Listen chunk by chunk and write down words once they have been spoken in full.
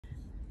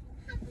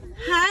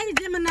Hi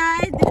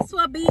Gemini, this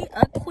will be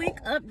a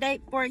quick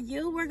update for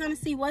you. We're going to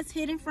see what's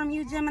hidden from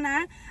you,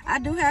 Gemini. I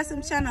do have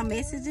some channel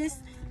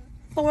messages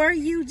for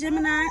you,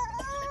 Gemini.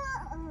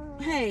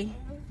 Hey,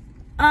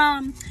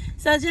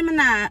 so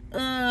Gemini,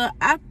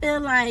 I feel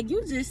like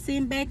you just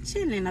sitting back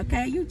chilling,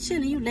 okay? You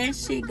chilling, you let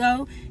shit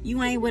go.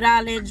 You ain't with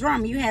all that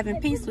drama. You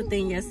having peace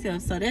within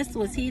yourself. So that's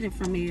what's hidden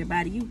from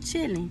everybody. You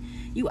chilling.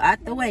 You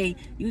out the way.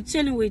 You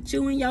chilling with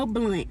you and your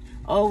blunt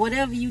or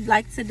whatever you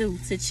like to do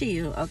to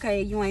chill,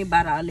 okay? You ain't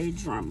about all that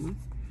drama.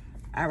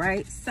 All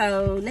right,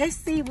 so let's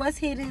see what's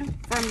hidden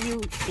from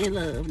you in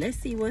love. Let's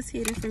see what's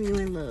hidden from you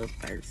in love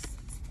first.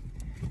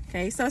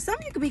 Okay, so some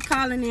of you could be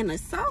calling in a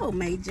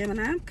soulmate,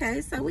 Gemini. Okay,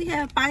 so we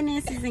have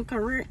finances and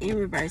career in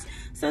reverse.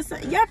 So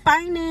your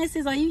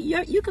finances, or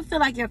you could feel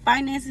like your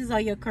finances or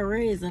your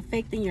career is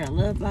affecting your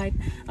love life.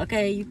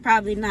 Okay, you're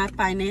probably not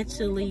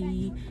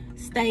financially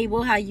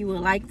stable how you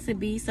would like to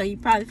be. So you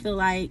probably feel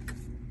like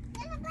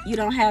you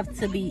don't have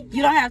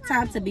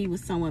time to be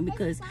with someone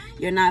because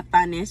you're not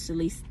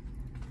financially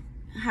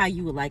how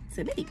you would like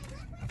to be.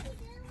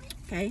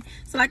 Okay,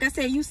 so like I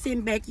said, you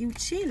sitting back, you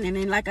chilling,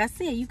 and like I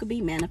said, you could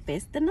be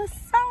manifesting a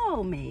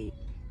soulmate.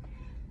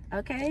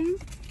 Okay,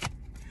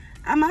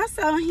 I'm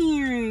also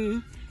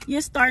hearing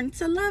you're starting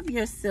to love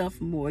yourself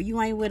more.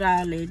 You ain't with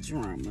all that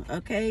drama.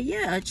 Okay,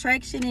 yeah,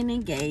 attraction and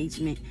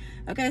engagement.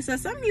 Okay, so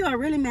some of you are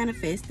really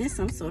manifesting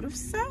some sort of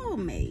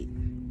soulmate.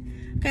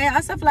 Okay, I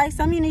also feel like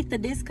some of you need to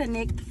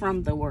disconnect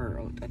from the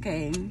world.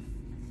 Okay,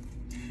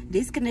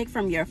 disconnect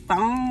from your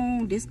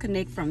phone,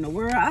 disconnect from the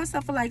world. I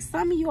also feel like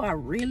some of you are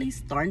really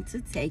starting to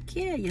take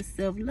care of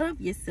yourself, love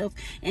yourself,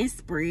 and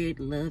spread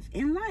love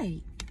and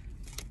light.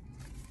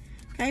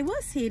 Okay,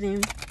 what's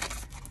hidden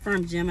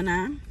from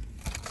Gemini?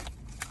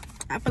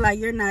 I feel like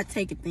you're not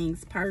taking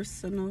things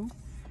personal.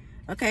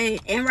 Okay,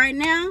 and right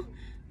now,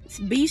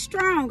 be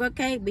strong,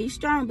 okay? Be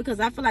strong, because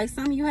I feel like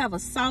some of you have a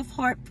soft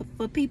heart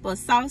for people, a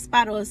soft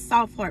spot or a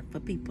soft heart for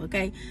people,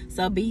 okay?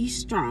 So be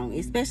strong,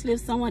 especially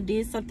if someone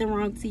did something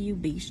wrong to you.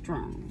 Be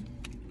strong,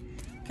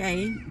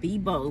 okay? Be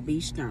bold,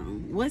 be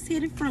strong. What's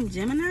hidden from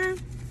Gemini?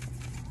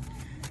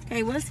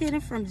 Okay, what's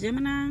hidden from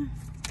Gemini?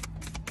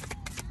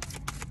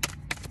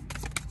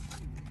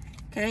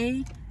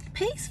 Okay,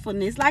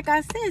 peacefulness. Like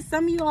I said,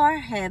 some of you are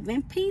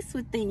having peace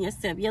within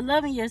yourself. You're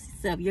loving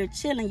yourself. You're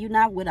chilling. You're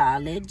not with all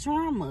that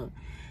drama.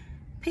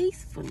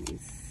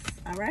 Peacefulness.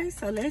 All right,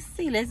 so let's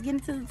see. Let's get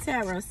into the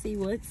tarot. See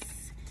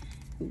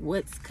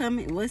what's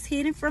coming. What's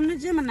hidden from the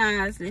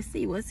Geminis. Let's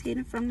see what's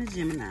hidden from the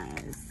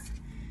Geminis.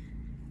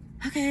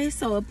 Okay,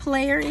 so a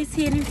player is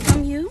hidden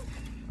from you.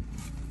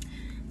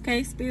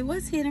 Okay, Spirit,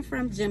 what's hidden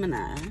from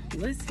Gemini?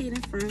 What's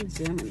hidden from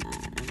Gemini?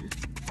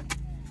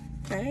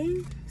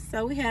 Okay,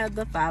 so we have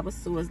the Five of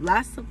Swords.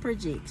 Lots of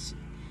projection.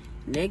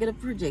 Negative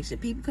projection.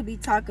 People could be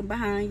talking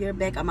behind your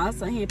back. I'm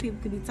also hearing people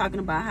could be talking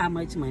about how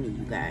much money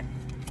you got.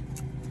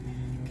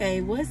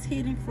 Okay, what's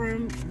hidden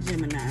from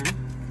Gemini?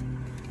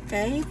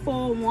 Okay,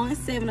 4 of Wands,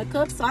 7 of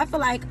Cups. So I feel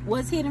like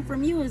what's hidden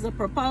from you is a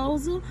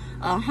proposal,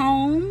 a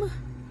home,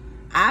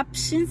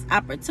 options,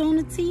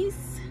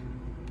 opportunities.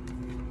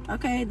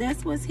 Okay,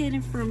 that's what's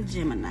hidden from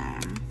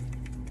Gemini.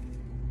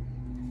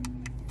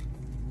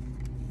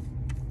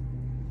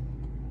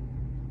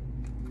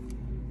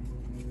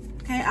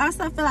 Okay, I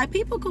also feel like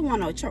people could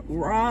want to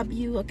rob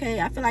you. Okay,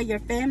 I feel like your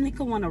family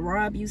could want to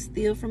rob you,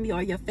 steal from you,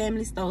 or your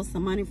family stole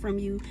some money from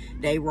you.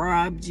 They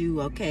robbed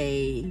you.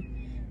 Okay,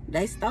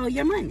 they stole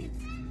your money.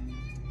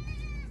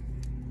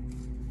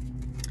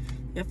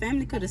 Your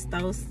family could have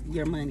stole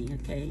your money.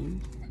 Okay,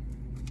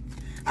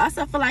 I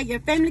also feel like your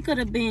family could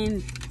have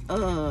been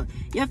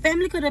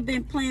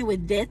playing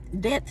with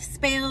death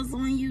spells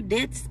on you,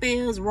 death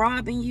spells,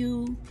 robbing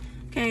you.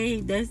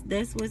 Okay,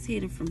 that's what's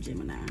hidden from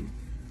Gemini.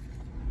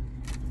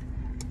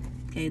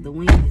 Okay, the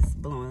wind is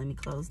blowing. Let me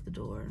close the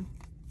door.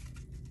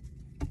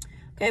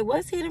 Okay,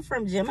 what's hidden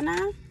from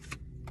Gemini?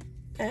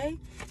 Okay,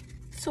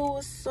 2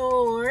 of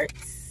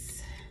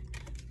Swords,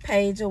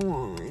 Page of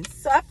Wands.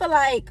 So I feel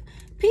like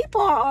people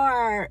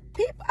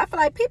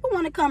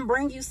want to come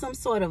bring you some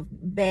sort of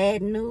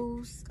bad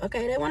news.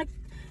 Okay, they want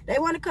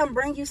to come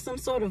bring you some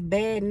sort of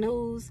bad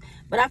news,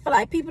 but I feel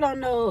like people don't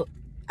know.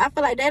 I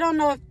feel like they don't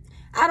know if,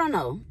 I don't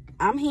know.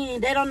 I'm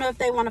hearing they don't know if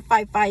they want to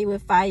fight fire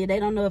with fire.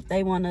 They don't know if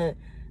they want to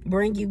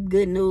bring you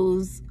good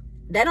news.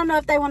 They don't know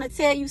if they want to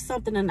tell you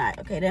something tonight.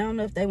 Okay, they don't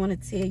know if they want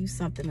to tell you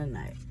something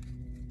tonight.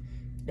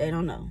 They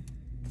don't know.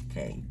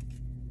 Okay.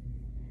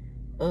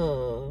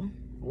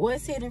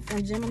 What's hidden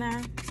from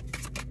Gemini?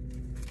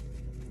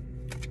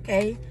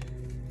 Okay,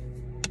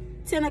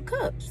 10 of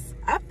Cups.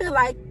 I feel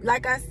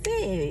like I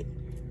said,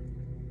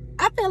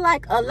 I feel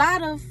like a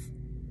lot of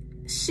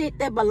shit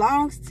that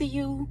belongs to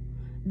you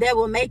that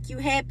will make you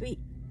happy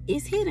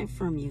is hidden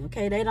from you.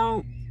 Okay,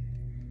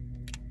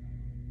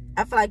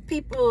 I feel like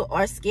people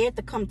are scared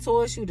to come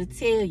towards you to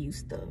tell you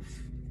stuff.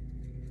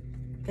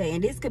 Okay,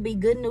 and this could be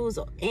good news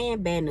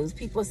and bad news.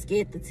 People are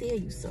scared to tell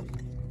you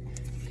something.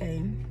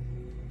 Okay.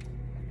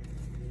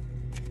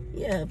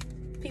 Yeah,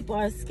 people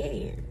are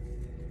scared.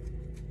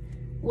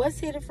 What's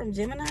hidden from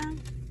Gemini?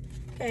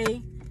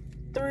 Okay,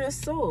 Three of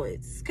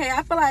Swords. Okay,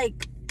 I feel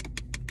like,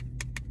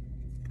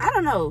 I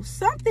don't know,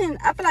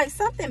 I feel like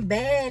something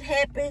bad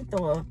happened,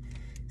 or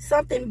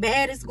something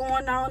bad is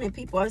going on and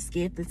people are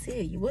scared to tell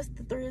you. What's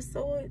the Three of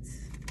Swords?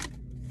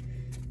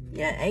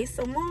 Yeah, Ace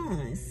of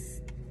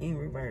Wands in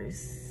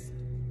reverse.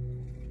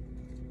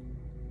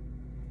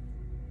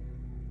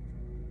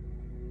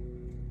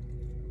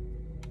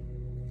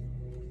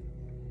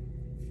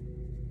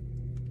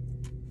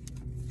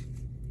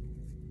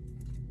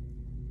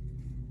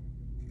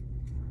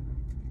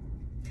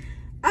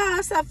 I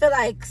also feel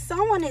like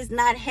someone is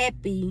not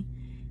happy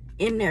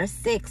in their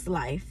sex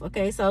life.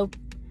 Okay, so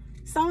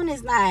someone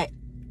is not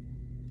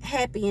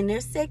happy in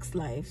their sex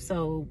life.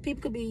 So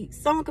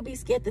someone could be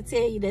scared to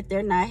tell you that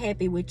they're not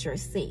happy with your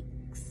sex,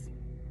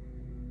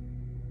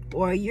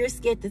 or you're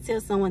scared to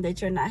tell someone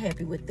that you're not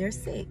happy with their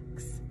sex.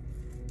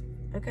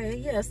 Okay,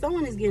 yeah,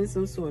 someone is getting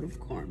some sort of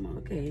karma.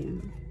 Okay,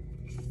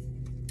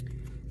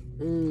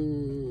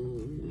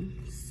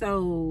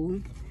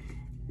 so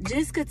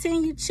just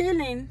continue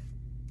chilling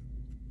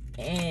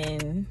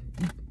and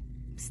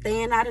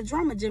staying out of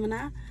drama,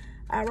 Gemini.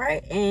 All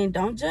right, and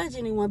don't judge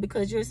anyone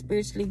because you're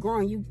spiritually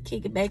growing. You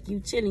kick it back,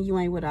 you chilling, you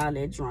ain't with all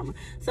that drama.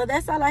 So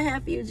that's all I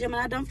have for you,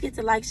 Gemini. Don't forget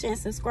to like, share, and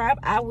subscribe.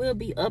 I will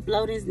be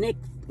uploading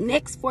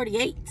next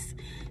 48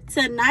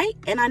 tonight,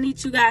 and I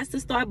need you guys to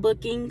start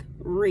booking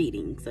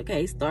readings.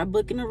 Okay, start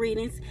booking the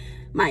readings.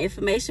 My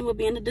information will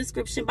be in the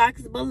description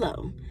box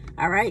below.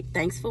 All right,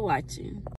 thanks for watching.